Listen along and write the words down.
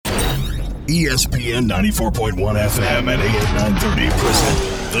ESPN 94.1 FM and AM 930 present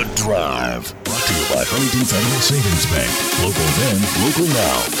The Drive. Brought to you by Huntington Federal Savings Bank. Local then, local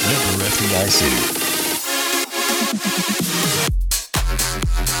now. Member FDIC.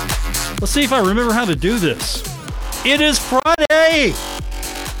 Let's see if I remember how to do this. It is Friday!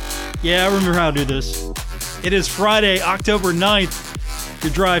 Yeah, I remember how to do this. It is Friday, October 9th.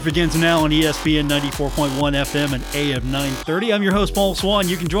 Your drive begins now on ESPN 94.1 FM and AM 930. I'm your host, Paul Swann.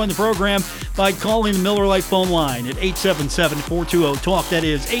 You can join the program by calling the Miller Lite phone line at 877-420-TALK. That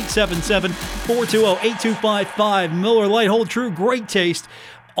is 877-420-8255. Miller Lite, hold true, great taste.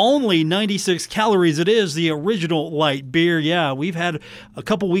 Only 96 calories. It is the original light beer. Yeah, we've had a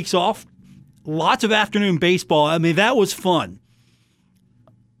couple weeks off. Lots of afternoon baseball. I mean, that was fun.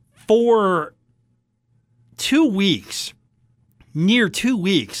 For 2 weeks, near 2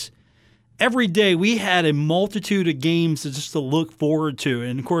 weeks, every day we had a multitude of games just to look forward to.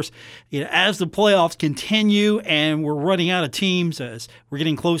 And, of course, as the playoffs continue and we're running out of teams, as we're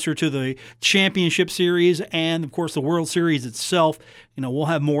getting closer to the championship series and, of course, the World Series itself, we'll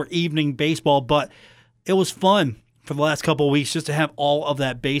have more evening baseball. But it was fun for the last couple of weeks just to have all of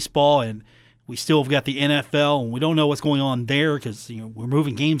that baseball. And we still have got the NFL, and we don't know what's going on there because we're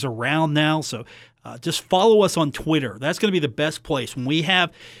moving games around now. So just follow us on Twitter. That's going to be the best place. When we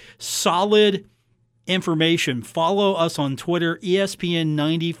have solid information, follow us on Twitter, ESPN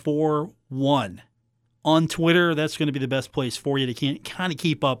 94.1. On Twitter, that's going to be the best place for you to kind of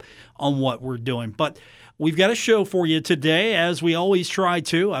keep up on what we're doing. But we've got a show for you today, as we always try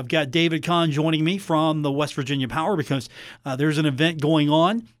to. I've got David Kahn joining me from the West Virginia Power because there's an event going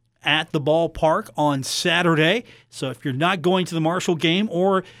on at the ballpark on Saturday. So if you're not going to the Marshall game,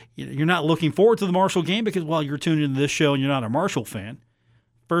 or you're not looking forward to the Marshall game because, you're tuned into this show and you're not a Marshall fan,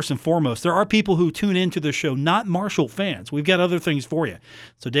 first and foremost, there are people who tune into the show, not Marshall fans. We've got other things for you.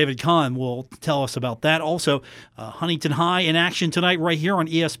 So David Kahn will tell us about that. Also, Huntington High in action tonight right here on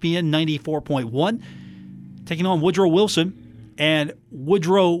ESPN 94.1, taking on Woodrow Wilson. And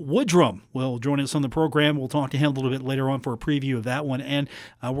Woodrow Woodrum will join us on the program. We'll talk to him a little bit later on for a preview of that one. And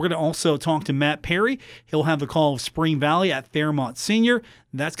we're going to also talk to Matt Perry. He'll have the call of Spring Valley at Fairmont Senior.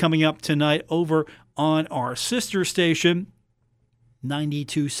 That's coming up tonight over on our sister station,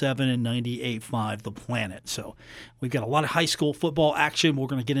 92.7 and 98.5, The Planet. So we've got a lot of high school football action. We're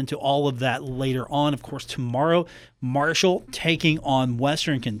going to get into all of that later on. Of course, tomorrow, Marshall taking on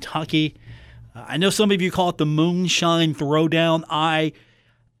Western Kentucky. I know some of you call it the Moonshine Throwdown.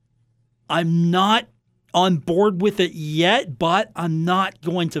 I'm not on board with it yet, but I'm not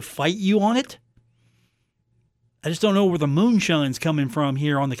going to fight you on it. I just don't know where the moonshine's coming from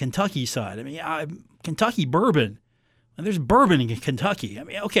here on the Kentucky side. I mean, Kentucky bourbon. And there's bourbon in Kentucky. I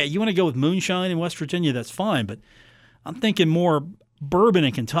mean, okay, you want to go with moonshine in West Virginia, that's fine, but I'm thinking more bourbon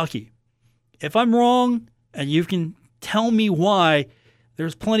in Kentucky. If I'm wrong and you can tell me why,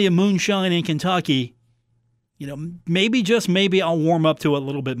 there's plenty of moonshine in Kentucky. Maybe, just maybe, I'll warm up to it a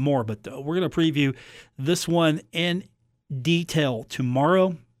little bit more. But we're going to preview this one in detail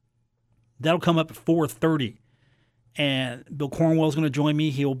tomorrow. That'll come up at 4:30. And Bill Cornwell's going to join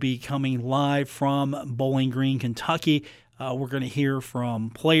me. He'll be coming live from Bowling Green, Kentucky. We're going to hear from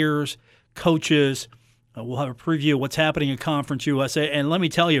players, coaches. We'll have a preview of what's happening in Conference USA. And let me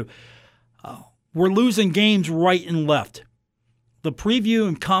tell you, we're losing games right and left. The preview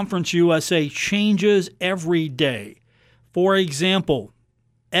in Conference USA changes every day. For example,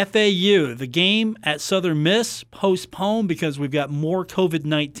 FAU, the game at Southern Miss, postponed because we've got more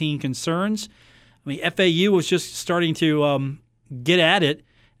COVID-19 concerns. I mean, FAU was just starting to get at it,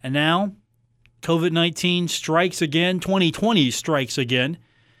 and now COVID-19 strikes again. 2020 strikes again.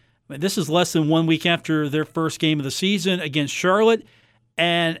 I mean, this is less than 1 week after their first game of the season against Charlotte,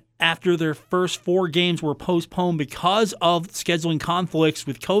 and after their first 4 games were postponed because of scheduling conflicts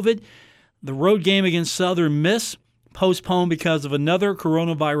with COVID. The road game against Southern Miss postponed because of another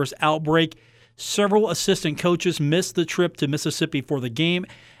coronavirus outbreak. Several assistant coaches missed the trip to Mississippi for the game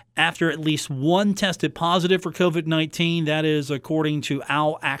after at least one tested positive for COVID-19. That is according to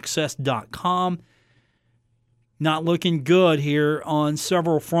OwlAccess.com. Not looking good here on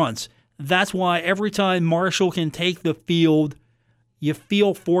several fronts. That's why every time Marshall can take the field, you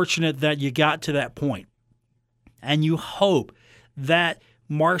feel fortunate that you got to that point. And you hope that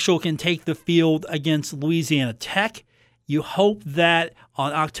Marshall can take the field against Louisiana Tech. You hope that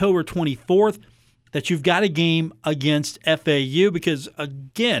on October 24th that you've got a game against FAU because,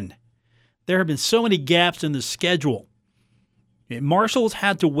 again, there have been so many gaps in the schedule. Marshall's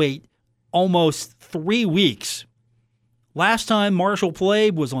had to wait almost 3 weeks Last time Marshall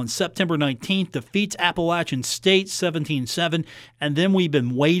played was on September 19th, defeats Appalachian State 17-7, and then we've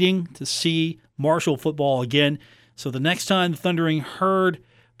been waiting to see Marshall football again. So the next time the Thundering Herd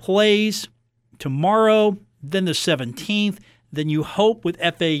plays tomorrow, then the 17th, then you hope with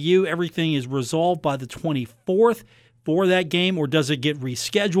FAU everything is resolved by the 24th for that game, or does it get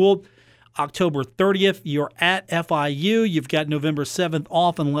rescheduled? October 30th, you're at FIU. You've got November 7th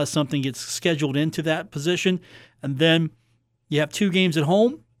off unless something gets scheduled into that position. And then you have 2 games at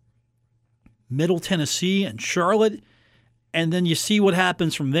home, Middle Tennessee and Charlotte. And then you see what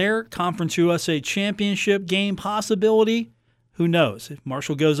happens from there. Conference USA Championship game possibility. Who knows? If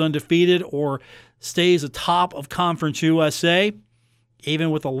Marshall goes undefeated or stays atop of Conference USA,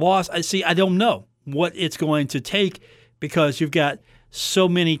 even with a loss, I don't know what it's going to take because you've got so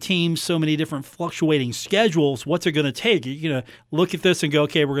many teams, so many different fluctuating schedules. What's it going to take? You're going to look at this and go,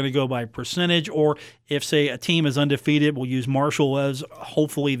 okay, we're going to go by percentage. Or if, say, a team is undefeated, we'll use Marshall as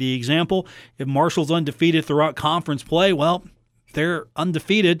hopefully the example. If Marshall's undefeated throughout conference play, well, they're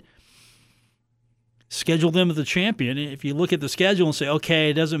undefeated. Schedule them as the champion. If you look at the schedule and say, okay,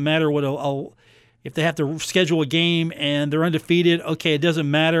 it doesn't matter if they have to schedule a game and they're undefeated, okay, it doesn't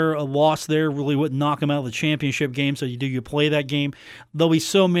matter. A loss there really wouldn't knock them out of the championship game, so you play that game? There'll be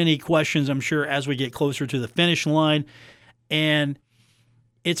so many questions, I'm sure, as we get closer to the finish line. And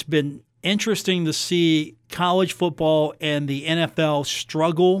it's been interesting to see college football and the NFL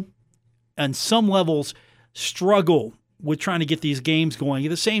struggle, and some levels struggle with trying to get these games going. At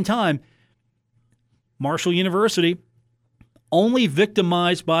the same time, Marshall University only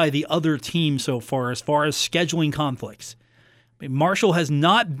victimized by the other team so far as scheduling conflicts. I mean, Marshall has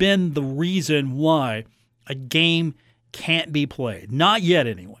not been the reason why a game can't be played. Not yet,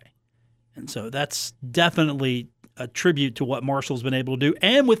 anyway. And so that's definitely a tribute to what Marshall's been able to do,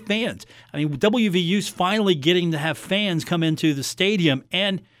 and with fans. I mean, WVU's finally getting to have fans come into the stadium,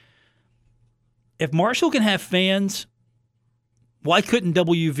 and if Marshall can have fans, why couldn't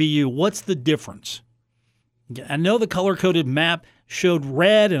WVU? What's the difference? I know the color-coded map showed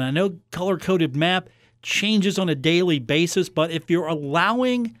red, and I know color-coded map changes on a daily basis, but if you're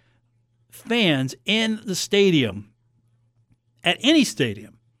allowing fans in the stadium, at any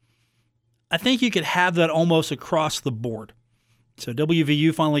stadium, I think you could have that almost across the board. So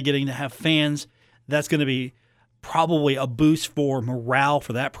WVU finally getting to have fans, that's going to be probably a boost for morale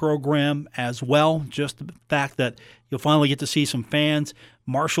for that program as well. Just the fact that you'll finally get to see some fans.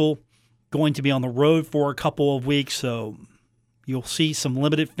 Marshall going to be on the road for a couple of weeks, so you'll see some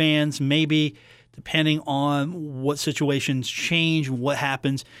limited fans, maybe depending on what situations change, what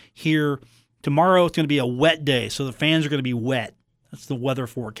happens here. Tomorrow it's going to be a wet day, so the fans are going to be wet. That's the weather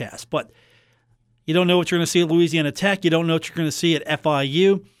forecast. But you don't know what you're going to see at Louisiana Tech. You don't know what you're going to see at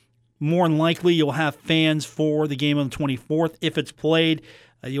FIU. More than likely, you'll have fans for the game on the 24th. If it's played,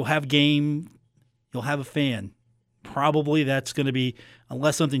 you'll have a fan. Probably that's going to be,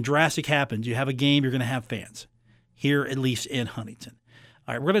 unless something drastic happens, you have a game, you're going to have fans here, at least in Huntington.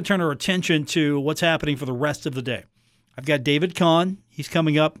 All right, we're going to turn our attention to what's happening for the rest of the day. I've got David Kahn. He's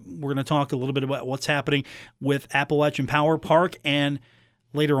coming up. We're going to talk a little bit about what's happening with Appalachian Power Park, and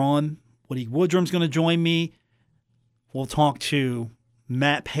later on, Woody Woodrum's going to join me. We'll talk to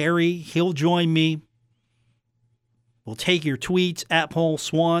Matt Perry. He'll join me. We'll take your tweets at Paul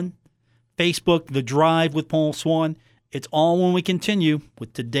Swann. Facebook, The Drive with Paul Swann. It's all when we continue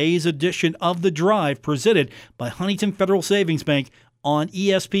with today's edition of The Drive, presented by Huntington Federal Savings Bank on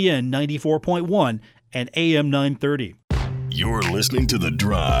ESPN 94.1 and AM 930. You're listening to The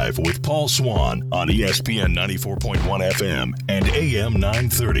Drive with Paul Swann on ESPN 94.1 FM and AM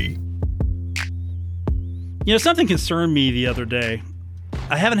 930. You know, something concerned me the other day.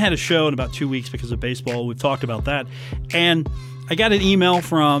 I haven't had a show in about 2 weeks because of baseball. We've talked about that. And I got an email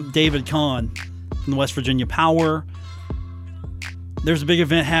from David Kahn from the West Virginia Power. There's a big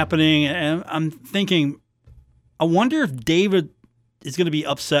event happening, and I'm thinking, I wonder if David is going to be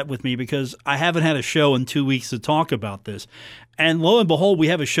upset with me because I haven't had a show in 2 weeks to talk about this. And lo and behold, we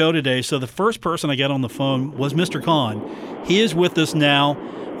have a show today. So the first person I got on the phone was Mr. Kahn. He is with us now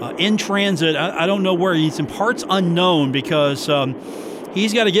in transit. I don't know where. He's in parts unknown because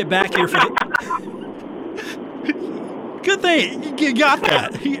he's got to get back here for the... Good thing you got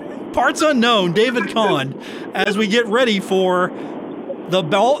that. Parts unknown, David Kahn, as we get ready for I'm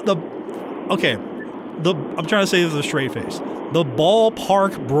trying to say this with a straight face. The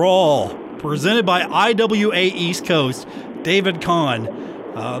Ballpark Brawl, presented by IWA East Coast. David Kahn,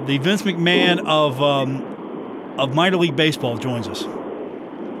 the Vince McMahon of Minor League Baseball, joins us.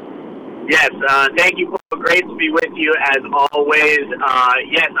 Yes, thank you, Paul. Great to be with you as always.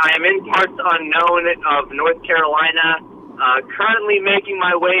 Yes, I am in parts unknown of North Carolina. Currently making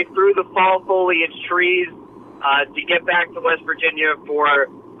my way through the fall foliage trees to get back to West Virginia for.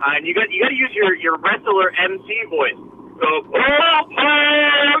 And you got to use your wrestler MC voice. So,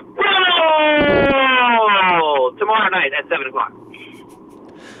 tomorrow night at 7:00.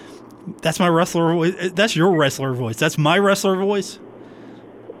 That's my wrestler voice. That's your wrestler voice. That's my wrestler voice.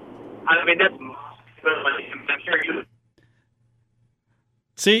 I mean, that's. I'm sure you.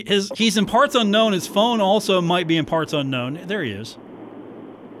 See, he's in parts unknown. His phone also might be in parts unknown. There he is.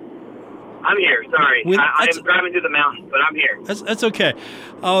 I'm here. Sorry, I'm driving through the mountains, but I'm here. That's okay.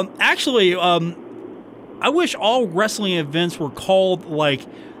 Actually, I wish all wrestling events were called like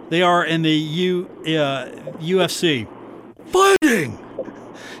they are in the UFC. Fighting!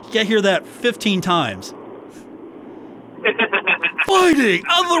 You gotta hear that 15 times. Fighting!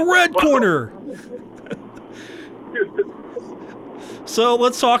 Out of the red corner! So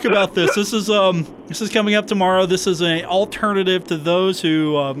let's talk about this. This is coming up tomorrow. This is an alternative to those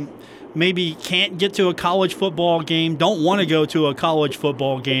who maybe can't get to a college football game, don't want to go to a college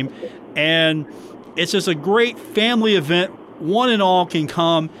football game, and it's just a great family event. One and all can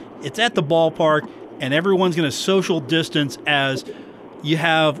come. It's at the ballpark, and everyone's going to social distance as you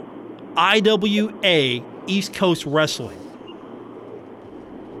have IWA, East Coast Wrestling.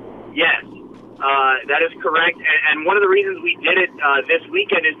 Yes, that is correct. And one of the reasons we did it this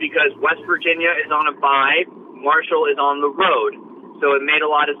weekend is because West Virginia is on a bye. Marshall is on the road. So it made a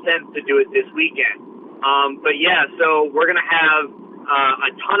lot of sense to do it this weekend. But yeah, so we're going to have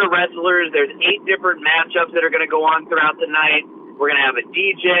a ton of wrestlers. There's 8 different matchups that are going to go on throughout the night. We're going to have a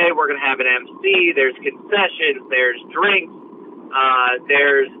DJ. We're going to have an MC. There's concessions. There's drinks.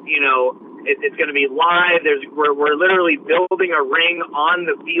 There's, it's going to be live. We're literally building a ring on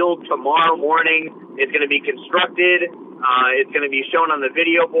the field tomorrow morning. It's going to be constructed. It's going to be shown on the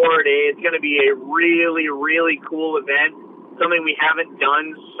video board. It's going to be a really, really cool event. Something we haven't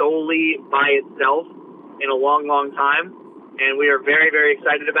done solely by itself in a long, long time, and we are very, very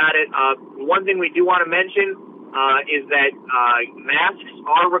excited about it. One thing we do want to mention is that masks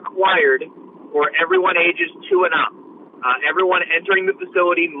are required for everyone ages 2 and up. Everyone entering the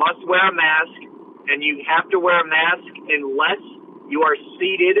facility must wear a mask, and you have to wear a mask unless you are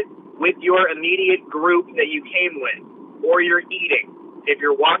seated with your immediate group that you came with, or you're eating. If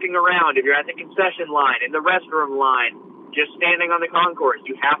you're walking around, if you're at the concession line, in the restroom line, just standing on the concourse,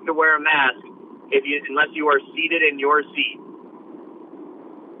 you have to wear a mask unless you are seated in your seat.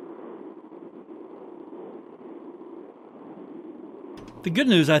 The good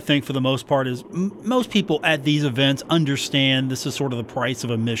news, I think, for the most part, is most people at these events understand this is sort of the price of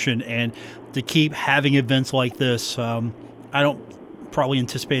admission, and to keep having events like this, I don't probably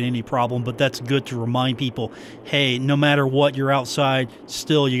anticipate any problem, but that's good to remind people, hey, no matter what, you're outside,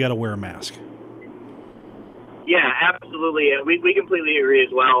 still you got to wear a mask. Yeah, absolutely. And we completely agree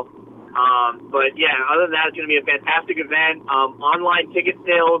as well. But yeah, other than that, it's going to be a fantastic event. Online ticket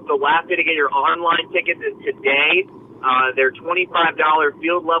sales, the last day to get your online tickets is today. They're $25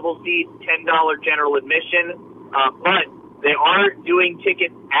 field level seats, $10 general admission. But they are doing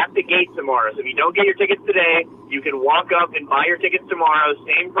tickets at the gate tomorrow. So if you don't get your tickets today, you can walk up and buy your tickets tomorrow,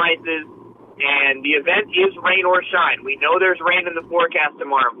 same prices. And the event is rain or shine. We know there's rain in the forecast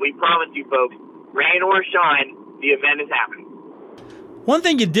tomorrow. We promise you folks, rain or shine, the event is happening. One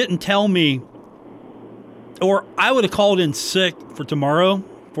thing you didn't tell me, or I would have called in sick for tomorrow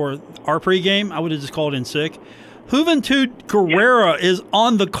for our pregame. I would have just called in sick. Juventud Guerrera is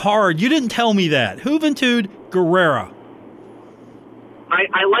on the card. You didn't tell me that. Juventud Guerrera.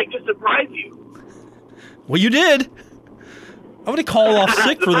 I like to surprise you. Well, you did. I would have called off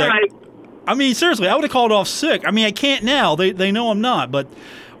sick for that. I mean, seriously, I would have called off sick. I mean, I can't now. They know I'm not,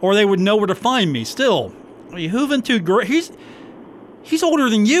 or they would know where to find me. Still, I mean, Juventud Guerrera. He's older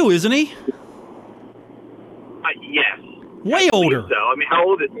than you, isn't he? Yes. Way older. So, I mean, how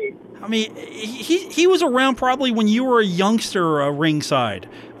old is he? I mean, he was around probably when you were a youngster ringside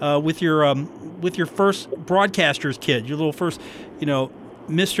with your first broadcaster's kid, your little first,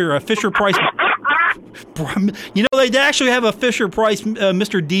 Mr. Fisher Price. They actually have a Fisher Price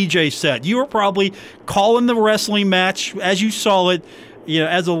Mr. DJ set. You were probably calling the wrestling match as you saw it,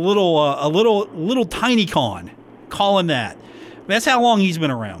 as a little tiny con, calling that. That's how long he's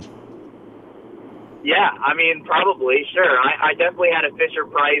been around. Yeah, I mean, probably, sure. I definitely had a Fisher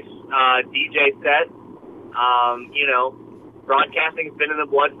Price DJ set. Broadcasting's been in the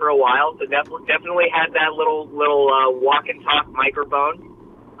blood for a while, so definitely had that little walk and talk microphone.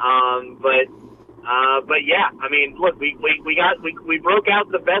 But yeah, I mean, look, we broke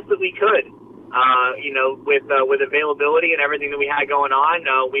out the best that we could. With availability and everything that we had going on,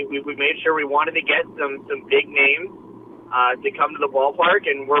 we made sure we wanted to get some big names. to come to the ballpark,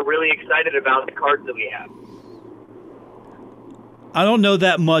 and we're really excited about the cards that we have. I don't know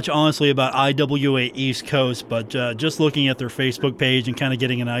that much, honestly, about IWA East Coast, but just looking at their Facebook page and kind of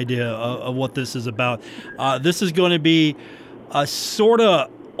getting an idea of what this is about, this is going to be a sort of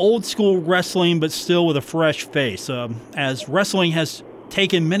old-school wrestling, but still with a fresh face. As wrestling has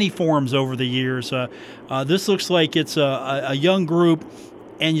taken many forms over the years, this looks like it's a young group,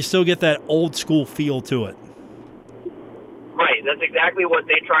 and you still get that old-school feel to it. Right, that's exactly what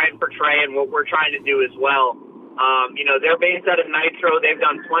they try and portray and what we're trying to do as well. They're based out of Nitro. They've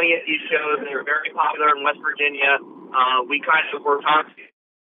done plenty of these shows. They're very popular in West Virginia. We kind of were talking to,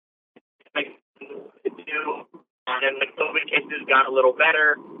 and the COVID cases got a little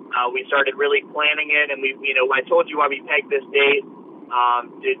better. We started really planning it, and I told you why we pegged this date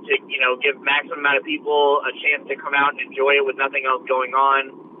to give maximum amount of people a chance to come out and enjoy it with nothing else going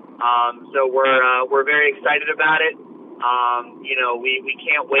on. So we're very excited about it. We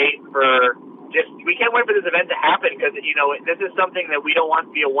can't wait for this event to happen because, this is something that we don't want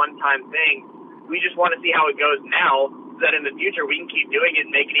to be a one-time thing. We just want to see how it goes now so that in the future we can keep doing it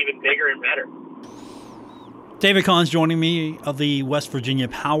and make it even bigger and better. David Kahn's joining me of the West Virginia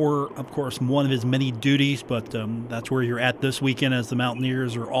Power, of course, one of his many duties, but that's where you're at this weekend as the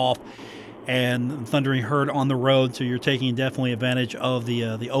Mountaineers are off and Thundering Herd on the road, so you're taking definitely advantage of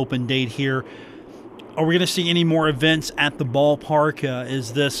the open date here. Are we going to see any more events at the ballpark?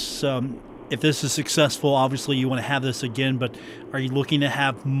 Is this... If this is successful, obviously you want to have this again, but are you looking to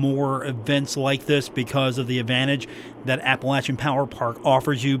have more events like this because of the advantage that Appalachian Power Park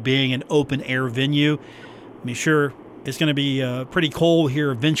offers you being an open-air venue? I mean, sure, it's going to be pretty cold here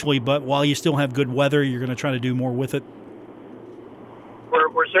eventually, but while you still have good weather, you're going to try to do more with it?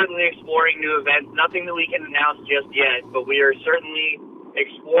 We're certainly exploring new events. Nothing that we can announce just yet, but we are certainly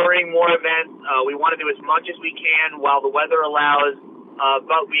exploring more events. We want to do as much as we can while the weather allows.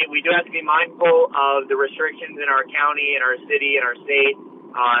 But we do have to be mindful of the restrictions in our county, in our city, in our state.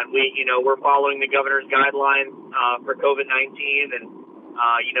 We're following the governor's guidelines for COVID-19, and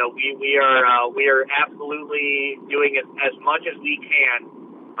we are absolutely doing as much as we can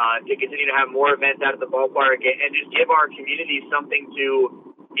to continue to have more events out at the ballpark and just give our community something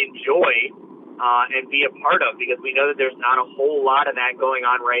to enjoy and be a part of, because we know that there's not a whole lot of that going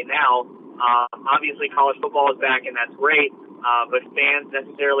on right now. Obviously, college football is back, and that's great. But fans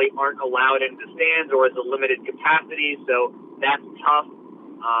necessarily aren't allowed into the stands or is a limited capacity, so that's tough.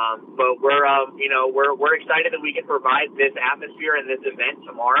 But we're excited that we can provide this atmosphere and this event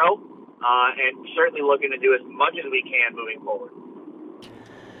tomorrow, and certainly looking to do as much as we can moving forward.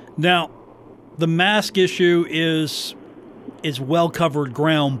 Now, the mask issue is well covered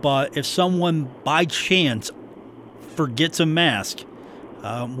ground, but if someone by chance forgets a mask,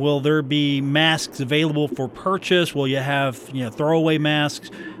 will there be masks available for purchase? Will you have throwaway masks?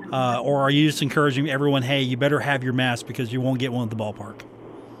 Or are you just encouraging everyone, hey, you better have your mask because you won't get one at the ballpark?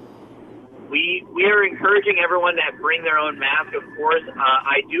 We are encouraging everyone to bring their own mask, of course.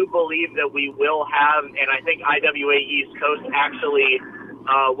 I do believe that we will have, and I think IWA East Coast actually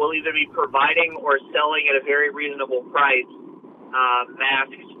will either be providing or selling at a very reasonable price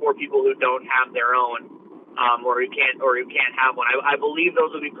masks for people who don't have their own. Or who can't have one. I believe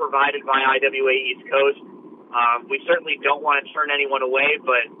those will be provided by IWA East Coast. We certainly don't want to turn anyone away,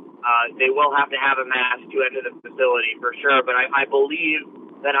 but they will have to have a mask to enter the facility for sure. But I believe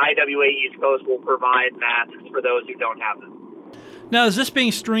that IWA East Coast will provide masks for those who don't have them. Now, is this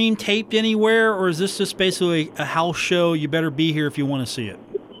being streamed, taped anywhere, or is this just basically a house show? You better be here if you want to see it.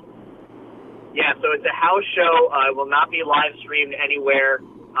 Yeah, so it's a house show. It will not be live streamed anywhere.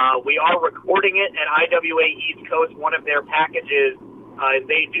 We are recording it at IWA East Coast. One of their packages,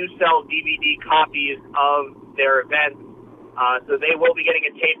 they do sell DVD copies of their events. So they will be getting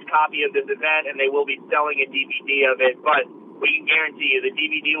a taped copy of this event, and they will be selling a DVD of it. But we can guarantee you the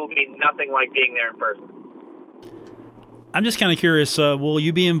DVD will be nothing like being there in person. I'm just kind of curious, will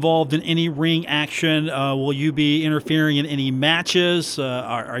you be involved in any ring action? Will you be interfering in any matches?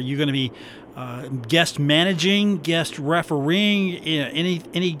 Are you going to be guest managing, guest refereeing, any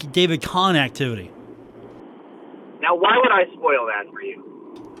David Kahn activity? Now, why would I spoil that for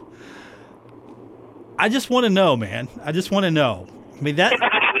you? I just want to know, man. I just want to know. I mean, that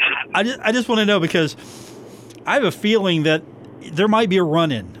I just want to know because I have a feeling that there might be a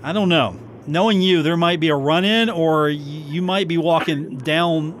run-in. I don't know. Knowing you, there might be a run-in, or you might be walking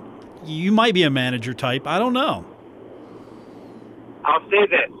down. You might be a manager type. I don't know. I'll say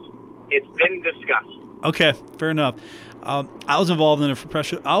this. It's been discussed. Okay, fair enough. I was involved in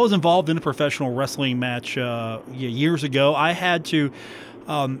a professional wrestling match years ago. I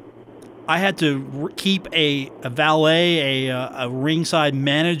I had to keep a valet, a ringside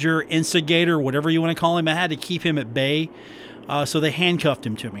manager, instigator, whatever you want to call him. I had to keep him at bay, so they handcuffed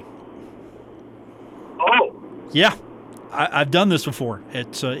him to me. Oh. Yeah, I've done this before.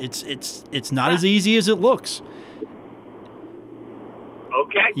 It's not as easy as it looks.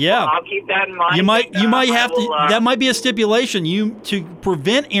 Okay. Yeah. Well, I'll keep that in mind. You might have to. That might be a stipulation. To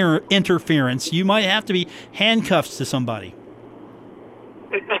prevent interference, you might have to be handcuffed to somebody.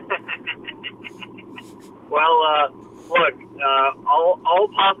 Well, look, all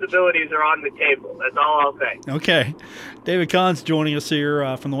possibilities are on the table. That's all I'll say. Okay. David Kahn's joining us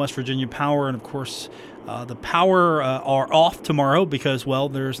here from the West Virginia Power. And, of course, the Power are off tomorrow because, well,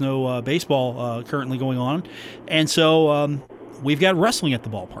 there's no baseball currently going on. And so we've got wrestling at the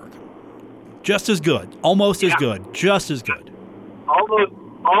ballpark. Just as good. Almost as good. Just as good.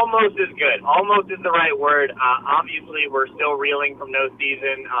 Almost as good. Almost is the right word. Obviously, we're still reeling from no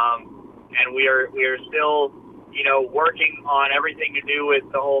season. And we are still, working on everything to do with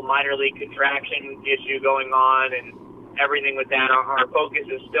the whole minor league contraction issue going on and everything with that. Our focus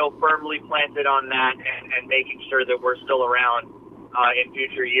is still firmly planted on that and making sure that we're still around in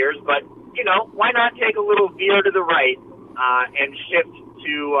future years. But, why not take a little veer to the right and shift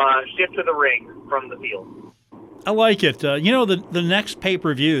to the ring from the field? I like it. The next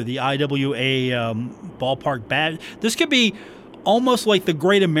pay-per-view, the IWA Ballpark Bash, this could be almost like the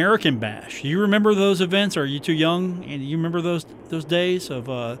Great American Bash. Do you remember those events? Are you too young? And you remember those days of?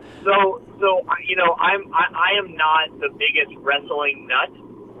 I am not the biggest wrestling nut.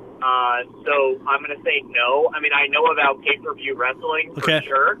 So I'm going to say no. I mean, I know about pay-per-view wrestling for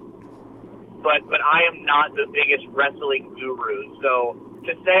sure, but I am not the biggest wrestling guru. So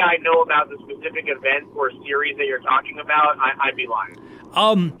to say I know about the specific event or series that you're talking about, I'd be lying.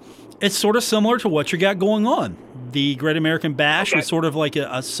 It's sort of similar to what you got going on. The Great American Bash was sort of like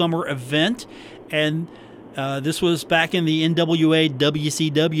a summer event, and this was back in the NWA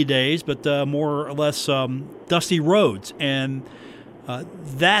WCW days, but more or less Dusty Rhodes. And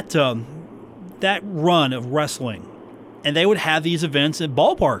that run of wrestling, and they would have these events at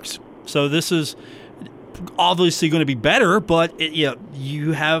ballparks. So this is obviously going to be better, but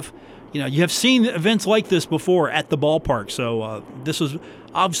you have seen events like this before at the ballpark. So this is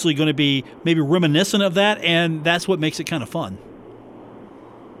obviously going to be maybe reminiscent of that, and that's what makes it kind of fun.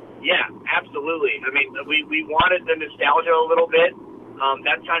 Yeah, absolutely. I mean, we wanted the nostalgia a little bit.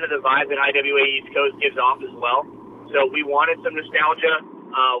 That's kind of the vibe that IWA East Coast gives off as well. So we wanted some nostalgia.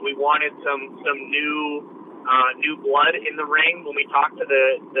 We wanted some new blood in the ring. When we talked to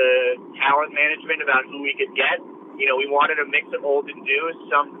the talent management about who we could get, we wanted a mix of old and new.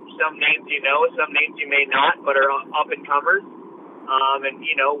 Some names some names you may not, but are up and comers. And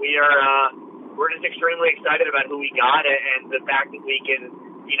we're just extremely excited about who we got and the fact that we can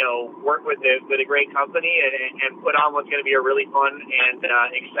work with a great company and put on what's going to be a really fun and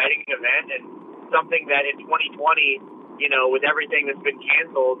exciting event, and something that in 2020, with everything that's been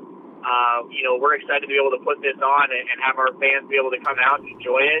canceled, we're excited to be able to put this on and have our fans be able to come out and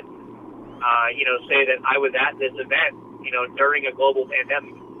enjoy it. Say that I was at this event, during a global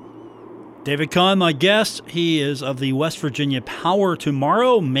pandemic. David Kahn, my guest. He is of the West Virginia Power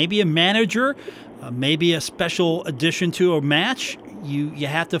tomorrow. Maybe a manager, maybe a special addition to a match. You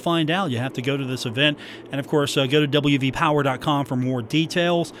have to find out. You have to go to this event. And, of course, go to wvpower.com for more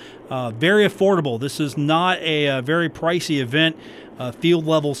details. Very affordable. This is not a very pricey event. Field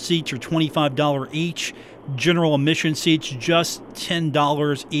level seats are $25 each. General admission seats just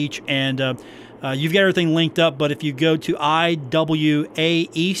 $10 each. And you've got everything linked up, but if you go to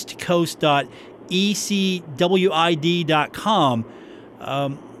iwaeastcoast.ecwid.com,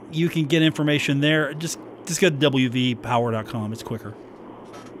 you can get information there. Just go to wvpower.com. It's quicker.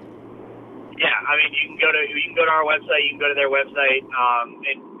 Yeah, I mean, you can go to our website. You can go to their website,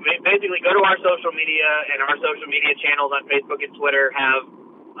 and basically go to our social media, and our social media channels on Facebook and Twitter have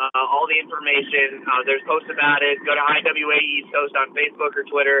all the information. There's posts about it. Go to IWA East Coast on Facebook or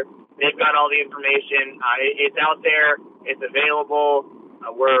Twitter. They've got all the information. It's out there. It's available.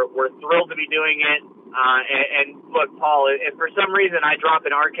 We're thrilled to be doing it. And look, Paul, if for some reason I drop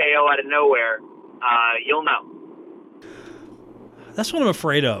an RKO out of nowhere, you'll know. That's what I'm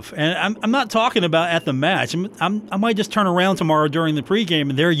afraid of. And I'm not talking about at the match. I might just turn around tomorrow during the pregame,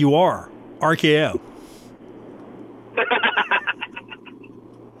 and there you are, RKO.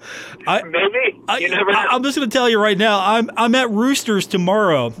 Maybe. You never know. I'm just going to tell you right now, I'm at Roosters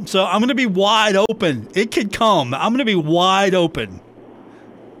tomorrow, so I'm going to be wide open. It could come. I'm going to be wide open.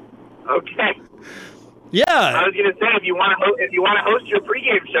 Okay. Yeah. I was going to say, if you want to host your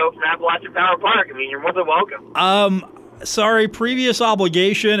pregame show from Appalachian Power Park, I mean, you're more than welcome. Sorry, previous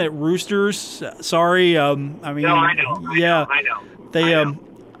obligation at Roosters. Sorry. I mean, No, I know. Yeah, I know. they.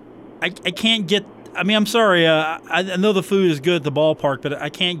 I can't get. I mean, I'm sorry. I know the food is good at the ballpark, but I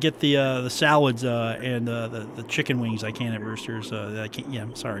can't get the salads and the chicken wings. I can at Roosters. I can't. Yeah,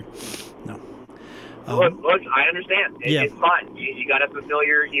 I'm sorry. No. Look, I understand. Yeah. It's fine. You got to fulfill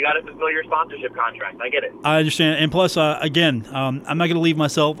your sponsorship contract. I get it. I understand, and plus, again, I'm not going to leave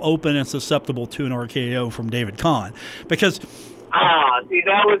myself open and susceptible to an RKO from David Kahn, because. See,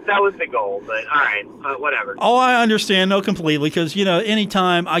 that was the goal, but all right, whatever. Oh, I understand, no, completely, because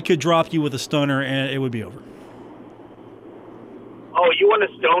anytime I could drop you with a stunner and it would be over. Oh, you want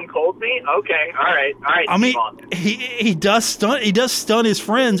to stone cold me? Okay, all right. I mean, he does stun his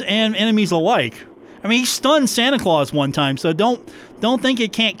friends and enemies alike. I mean, he stunned Santa Claus one time, so don't think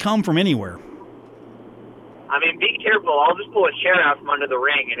it can't come from anywhere. I mean, be careful. I'll just pull a chair out from under the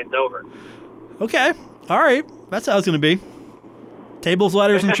ring and it's over. Okay, all right, that's how it's going to be. Tables,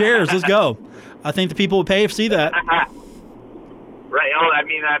 ladders, and chairs. Let's go. I think the people would pay to see that. Right. Oh, I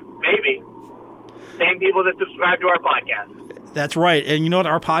mean, maybe. Same people that subscribe to our podcast. That's right. And you know what?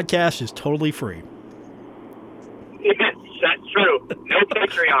 Our podcast is totally free. That's true. No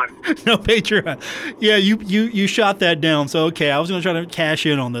Patreon. No Patreon. Yeah, you shot that down. So, okay, I was going to try to cash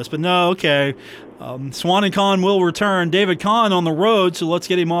in on this, but no, okay. Swann and Kahn will return. David Kahn on the road, so let's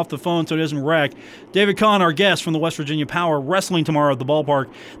get him off the phone so he doesn't wreck. David Kahn, our guest from the West Virginia Power, wrestling tomorrow at the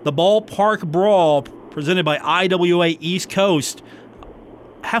ballpark. The Ballpark Brawl, presented by IWA East Coast.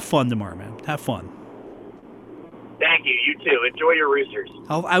 Have fun tomorrow, man. Have fun. Thank you. You too. Enjoy your Roosters.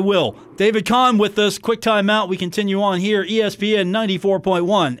 I will. David Kahn with us. Quick time out. We continue on here. ESPN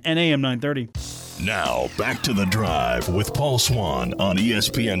 94.1 and AM 930. Now, back to The Drive with Paul Swann on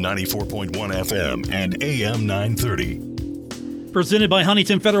ESPN 94.1 FM and AM 930. Presented by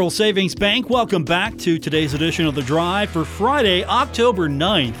Huntington Federal Savings Bank. Welcome back to today's edition of The Drive for Friday, October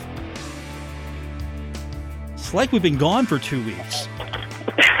 9th. It's like we've been gone for 2 weeks.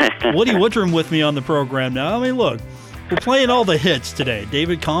 Woody Woodrum with me on the program now. I mean, look, we're playing all the hits today.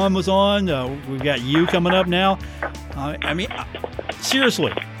 David Kahn was on. We've got you coming up now. I mean,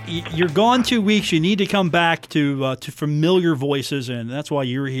 seriously, you're gone 2 weeks. You need to come back to familiar voices, and that's why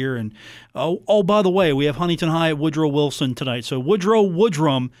you're here. And oh, by the way, we have Huntington High at Woodrow Wilson tonight. So Woodrow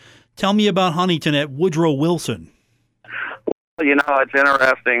Woodrum, tell me about Huntington at Woodrow Wilson. Well, it's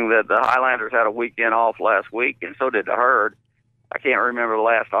interesting that the Highlanders had a weekend off last week, and so did the Herd. I can't remember the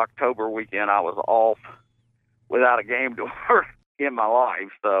last October weekend I was off without a game to work in my life,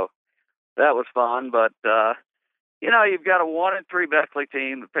 so that was fun. But you've got a 1-3 Beckley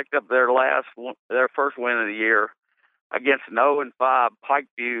team that picked up their first win of the year against an 0-5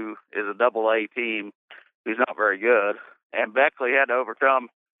 Pikeview is a AA team who's not very good, and Beckley had to overcome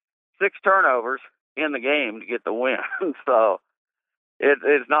 6 turnovers in the game to get the win. So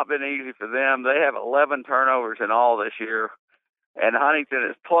it's not been easy for them. They have 11 turnovers in all this year. And Huntington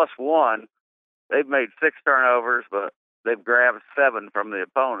is +1. They've made 6 turnovers, but they've grabbed 7 from the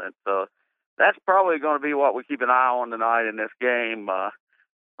opponent. So that's probably going to be what we keep an eye on tonight in this game. I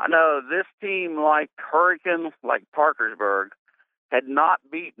know this team, like Hurricane, like Parkersburg, had not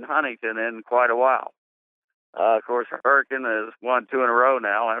beaten Huntington in quite a while. Of course, Hurricane has won 2 in a row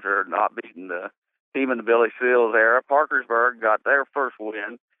now after not beating the team in the Billy Seals era. Parkersburg got their first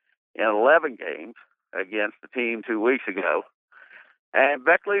win in 11 games against the team 2 weeks ago. And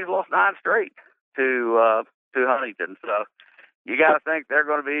Beckley's lost 9 straight to Huntington. So you got to think they're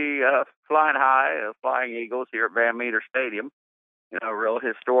going to be flying high, flying Eagles here at Van Meter Stadium. A real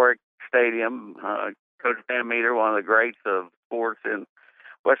historic stadium. Coach Van Meter, one of the greats of sports in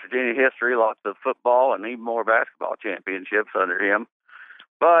West Virginia history, lots of football and even more basketball championships under him.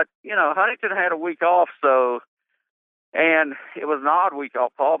 But, Huntington had a week off, and it was an odd week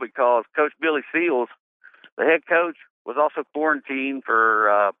off, Paul, because Coach Billy Seals, the head coach, was also quarantined for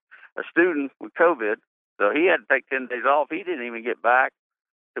a student with COVID, so he had to take 10 days off. He didn't even get back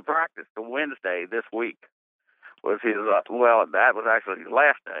to practice till Wednesday this week. Was his that was actually his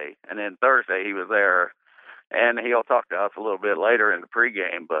last day, and then Thursday he was there, and he'll talk to us a little bit later in the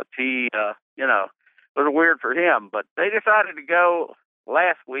pregame. But he, it was weird for him. But they decided to go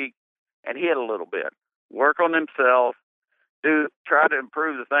last week and hit a little bit, work on themselves, try to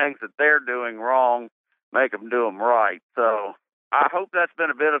improve the things that they're doing wrong, make them do them right. So I hope that's been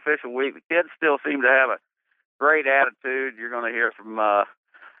a beneficial week. The kids still seem to have a great attitude. You're going to hear from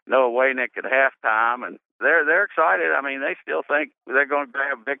Noah Waynick at halftime, and they're excited. I mean, they still think they're going to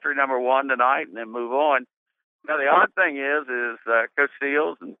grab victory number 1 tonight and then move on. Now, the odd thing is Coach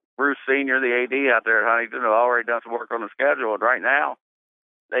Seals and Bruce Sr., the AD out there at Huntington, have already done some work on the schedule. And right now,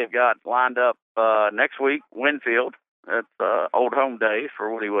 they've got lined up next week Winfield, That's old home days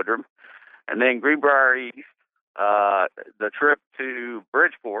for Woody Woodrum. And then Greenbrier East, the trip to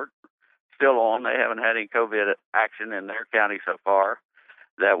Bridgeport, still on. They haven't had any COVID action in their county so far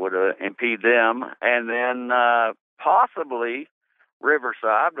that would impede them. And then possibly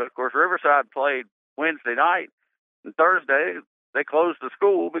Riverside. But, of course, Riverside played Wednesday night. And Thursday, they closed the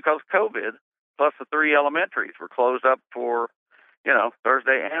school because of COVID, plus the 3 elementaries were closed up for,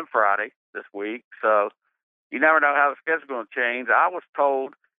 Thursday and Friday this week. So you never know how the schedule's going to change. I was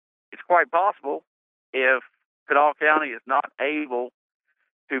told it's quite possible if Kanawha County is not able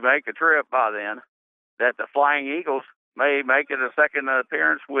to make a trip by then, that the Flying Eagles may make it a second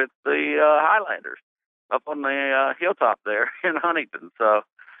appearance with the Highlanders up on the hilltop there in Huntington. So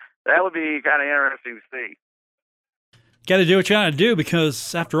that would be kind of interesting to see. Got to do what you got to do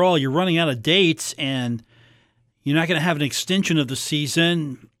because, after all, you're running out of dates and you're not going to have an extension of the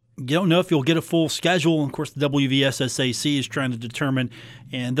season. You don't know if you'll get a full schedule. Of course, the WVSSAC is trying to determine,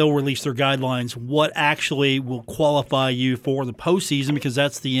 and they'll release their guidelines, what actually will qualify you for the postseason, because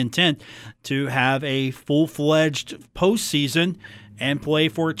that's the intent, to have a full-fledged postseason and play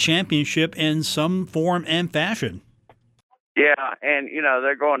for a championship in some form and fashion. Yeah, and,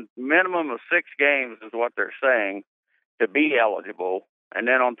 they're going minimum of 6 games is what they're saying to be eligible. And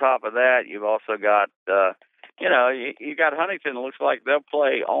then on top of that, you've also got you got Huntington. It looks like they'll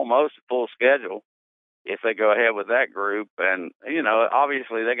play almost a full schedule if they go ahead with that group. And,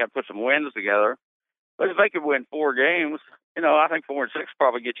 obviously they got to put some wins together. But if they could win 4 games, I think 4 and 6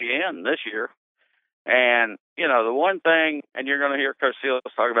 probably get you in this year. And, the one thing, and you're going to hear Coach Seals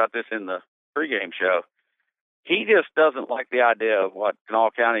talk about this in the pregame show, he just doesn't like the idea of what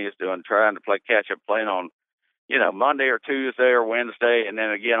Kanawha County is doing, trying to play catch-up, playing on, Monday or Tuesday or Wednesday, and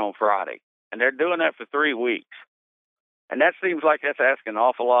then again on Friday. And they're doing that for 3 weeks. And that seems like that's asking an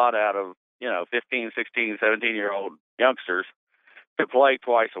awful lot out of, 15, 16, 17-year-old youngsters to play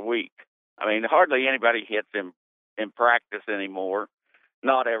twice a week. I mean, hardly anybody hits in practice anymore.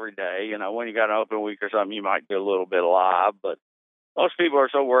 Not every day. When you got an open week or something, you might do a little bit live. But most people are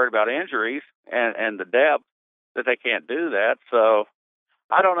so worried about injuries and the depth that they can't do that. So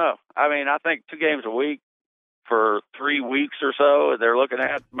I don't know. I mean, I think 2 games a week for 3 weeks or so, they're looking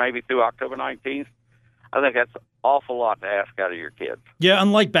at maybe through October 19th. I think that's an awful lot to ask out of your kids. Yeah,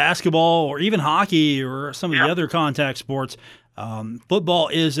 unlike basketball or even hockey or some of the other contact sports, football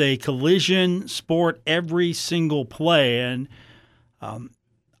is a collision sport every single play. And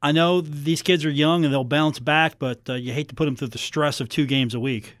I know these kids are young and they'll bounce back, but you hate to put them through the stress of 2 games a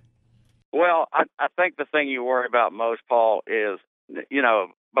week. Well, I think the thing you worry about most, Paul, is,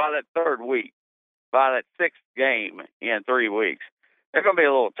 by that 3rd week, by that 6th game in 3 weeks, they're going to be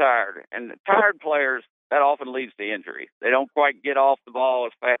a little tired. And tired players, that often leads to injury. They don't quite get off the ball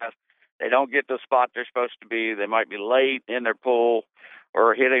as fast. They don't get the spot they're supposed to be. They might be late in their pull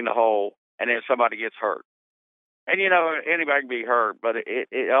or hitting the hole, and then somebody gets hurt. And, anybody can be hurt, but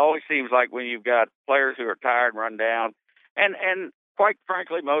it always seems like when you've got players who are tired and run down, and quite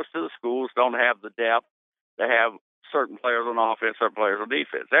frankly, most of the schools don't have the depth to have certain players on offense, certain players on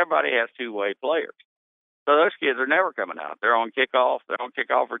defense. Everybody has 2-way players. So those kids are never coming out. They're on kickoff. They're on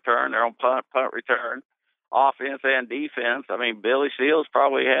kickoff return. They're on punt return, offense and defense. I mean, Billy Seals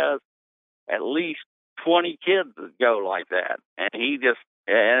probably has at least 20 kids that go like that. And he just,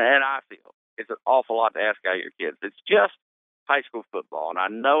 and I feel it's an awful lot to ask out of your kids. It's just high school football. And I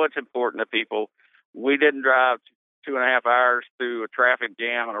know it's important to people. We didn't drive 2.5 hours through a traffic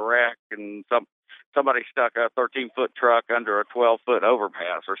jam and a wreck and somebody stuck a 13-foot truck under a 12-foot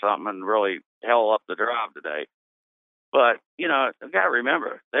overpass or something and really held up the drive today. But, you've got to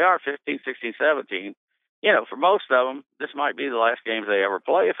remember, they are 15, 16, 17. For most of them, this might be the last games they ever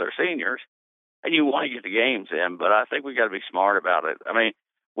play if they're seniors. And you want to get the games in, but I think we got to be smart about it. I mean,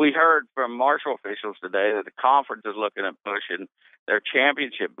 we heard from Marshall officials today that the conference is looking at pushing their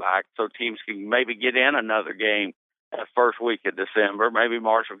championship back so teams can maybe get in another game that first week of December. Maybe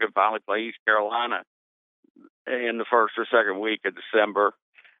Marshall can finally play East Carolina in the first or second week of December,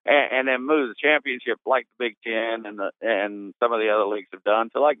 and then move the championship like the Big Ten and some of the other leagues have done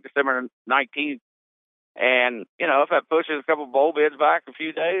to like December 19th. And if that pushes a couple bowl bids back a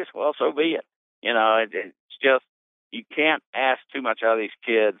few days, well, so be it. It's just you can't ask too much out of these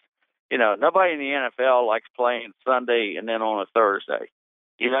kids. Nobody in the NFL likes playing Sunday and then on a Thursday.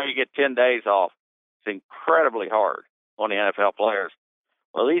 You get 10 days off. It's incredibly hard on the NFL players.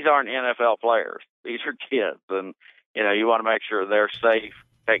 Well, these aren't NFL players. These are kids. And, you want to make sure they're safe,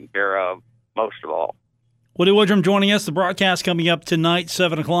 taken care of, most of all. Woody Woodrum joining us. The broadcast coming up tonight,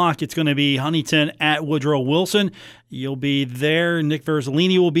 7 o'clock. It's going to be Huntington at Woodrow Wilson. You'll be there. Nick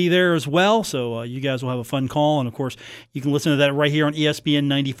Verzolini will be there as well. So you guys will have a fun call. And, of course, you can listen to that right here on ESPN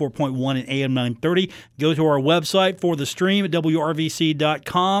 94.1 and AM 930. Go to our website for the stream at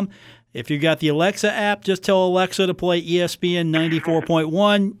WRVC.com. If you've got the Alexa app, just tell Alexa to play ESPN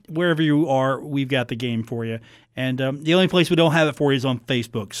 94.1. Wherever you are, we've got the game for you. And the only place we don't have it for you is on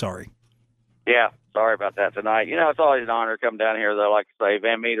Facebook. Sorry. Yeah, sorry about that tonight. It's always an honor to come down here, though. Like I say,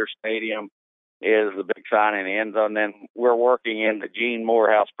 Van Meter Stadium is the big sign in the end zone. Then we're working in the Gene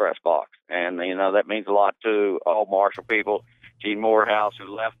Morehouse press box. And, that means a lot to all Marshall people. Gene Morehouse,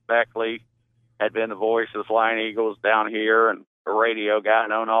 who left Beckley, had been the voice of the Flying Eagles down here and a radio guy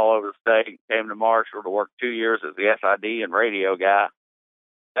known all over the state. Came to Marshall to work 2 years as the SID and radio guy.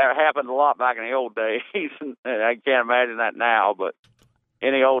 That happened a lot back in the old days. I can't imagine that now, but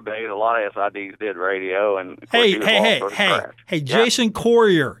in the old days, a lot of SIDs did radio. And Hey, Jason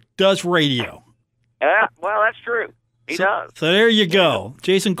Corrier does radio. Yeah, well, that's true. He does. So there you go.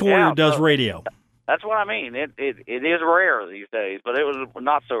 Jason Corrier does radio. That's what I mean. It is rare these days, but it was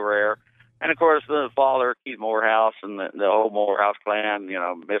not so rare. And, of course, the father, Keith Morehouse, and the whole Morehouse clan,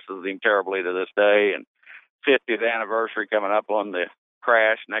 misses him terribly to this day. And 50th anniversary coming up on the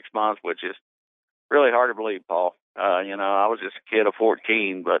crash next month, which is really hard to believe, Paul. I was just a kid of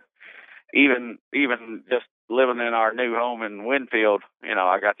 14, but even just living in our new home in Winfield,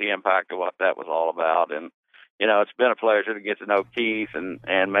 I got the impact of what that was all about. And, it's been a pleasure to get to know Keith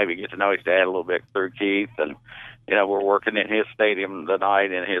and maybe get to know his dad a little bit through Keith. And, we're working in his stadium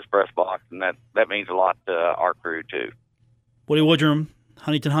tonight in his press box, and that means a lot to our crew, too. Woody Woodrum,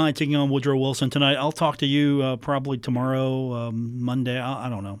 Huntington High taking on Woodrow Wilson tonight. I'll talk to you probably tomorrow, Monday. I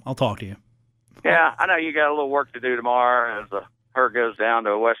don't know. I'll talk to you. Yeah, I know you got a little work to do tomorrow as the herd goes down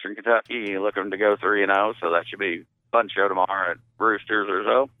to Western Kentucky. You're looking to go 3-0, so that should be a fun show tomorrow at Roosters or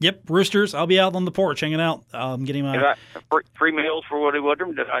so. Yep, Roosters. I'll be out on the porch hanging out. Getting my free meals for Woody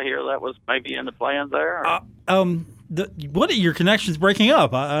Woodrum. Did I hear that was maybe in the plans there? What? Your connection's breaking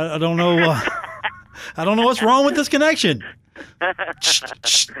up. I don't know. I don't know what's wrong with this connection.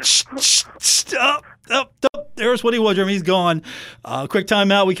 There's Woody Woodrum. He's gone. Quick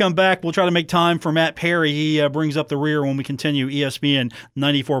timeout. We come back. We'll try to make time for Matt Perry. He brings up the rear when we continue. ESPN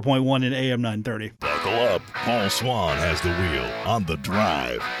 94.1 and AM 930. Buckle up. Paul Swann has the wheel on The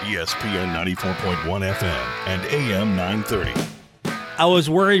Drive. ESPN 94.1 FM and AM 930. I was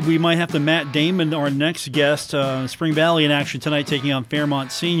worried we might have to Matt Damon, our next guest. Spring Valley in action tonight, taking on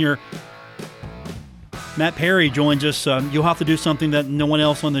Fairmont Senior. Matt Perry joins us. You'll have to do something that no one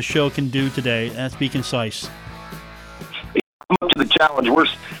else on the show can do today. That's be concise. Up to the challenge. We're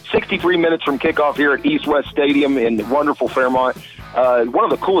 63 minutes from kickoff here at East West Stadium in wonderful Fairmont. One of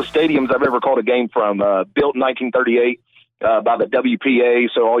the coolest stadiums I've ever called a game from. Built in 1938 by the WPA.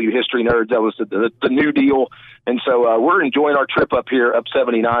 So all you history nerds, that was the New Deal. And so we're enjoying our trip up here, up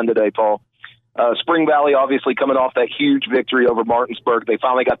 79 today, Paul. Spring Valley obviously coming off that huge victory over Martinsburg. They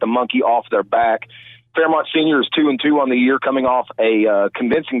finally got the monkey off their back. Fairmont Senior is 2-2 on the year, coming off a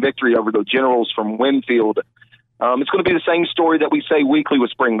convincing victory over the Generals from Winfield. It's going to be the same story that we say weekly with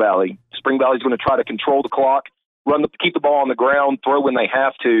Spring Valley. Spring Valley is going to try to control the clock, keep the ball on the ground, throw when they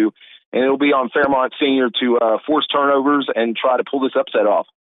have to, and it'll be on Fairmont Senior to force turnovers and try to pull this upset off.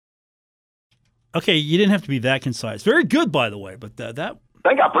 Okay, you didn't have to be that concise. Very good, by the way, but that. I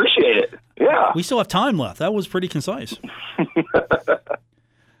think I appreciate it. Yeah, we still have time left. That was pretty concise.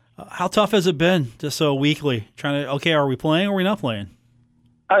 How tough has it been just so weekly? Are we playing or are we not playing?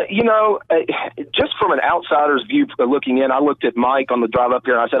 Just from an outsider's view looking in, I looked at Mike on the drive up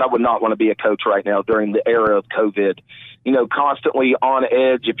here and I said I would not want to be a coach right now during the era of COVID. Constantly on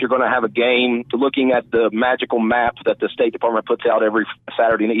edge if you're going to have a game, looking at the magical map that the State Department puts out every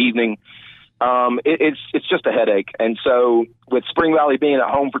Saturday evening. It's just a headache. And so with Spring Valley being at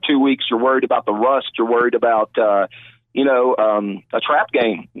home for 2 weeks, you're worried about the rust. You're worried about, a trap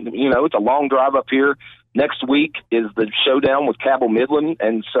game. It's a long drive up here. Next week is the showdown with Cabell Midland.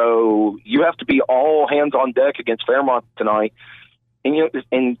 And so you have to be all hands on deck against Fairmont tonight. And,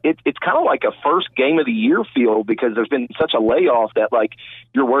 it's kind of like a first game of the year feel because there's been such a layoff that,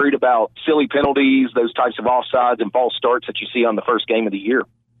 you're worried about silly penalties, those types of offsides and false starts that you see on the first game of the year.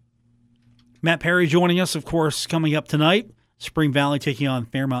 Matt Perry joining us, of course, coming up tonight. Spring Valley taking on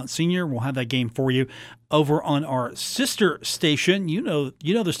Fairmont Senior. We'll have that game for you over on our sister station. You know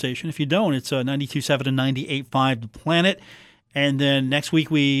the station. If you don't, it's 92.7 and 98.5 The Planet. And then next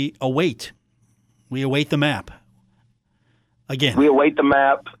week we await the map. Again. We await the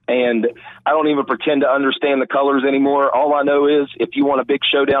map, and I don't even pretend to understand the colors anymore. All I know is if you want a big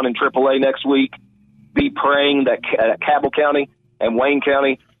showdown in AAA next week, be praying that Cabell County and Wayne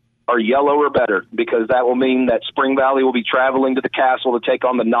County are yellow or better, because that will mean that Spring Valley will be traveling to the Castle to take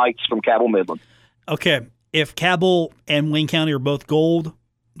on the Knights from Cabell Midland. Okay, if Cabell and Wayne County are both gold,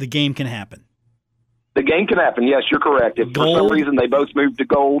 the game can happen. The game can happen, yes, you're correct. If gold, for some reason they both move to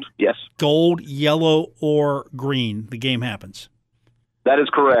gold, yes. Gold, yellow, or green, the game happens. That is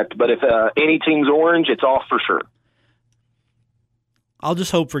correct, but if any team's orange, it's off for sure. I'll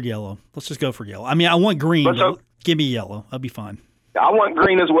just hope for yellow. Let's just go for yellow. I mean, I want green, but give me yellow. I'll be fine. I want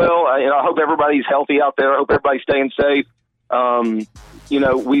green as well. I hope everybody's healthy out there. I hope everybody's staying safe.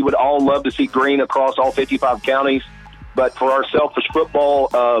 We would all love to see green across all 55 counties. But for our selfish football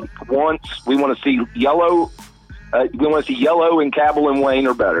wants, we want to see yellow. We want to see yellow in Cabell and Wayne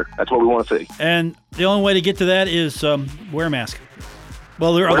or better. That's what we want to see. And the only way to get to that is wear a mask.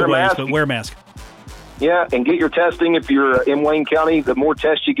 Well, there are other ways, but wear a mask. Yeah, and get your testing. If you're in Wayne County, the more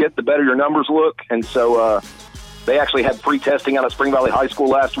tests you get, the better your numbers look. And so they actually had free testing out of Spring Valley High School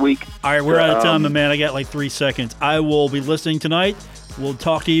last week. All right, we're out of time, man. I got like 3 seconds. I will be listening tonight. We'll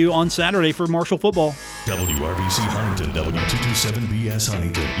talk to you on Saturday for Marshall football. WRBC Huntington, W227BS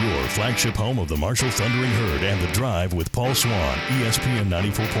Huntington, your flagship home of the Marshall Thundering Herd and The Drive with Paul Swann, ESPN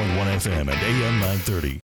 94.1 FM and AM 930.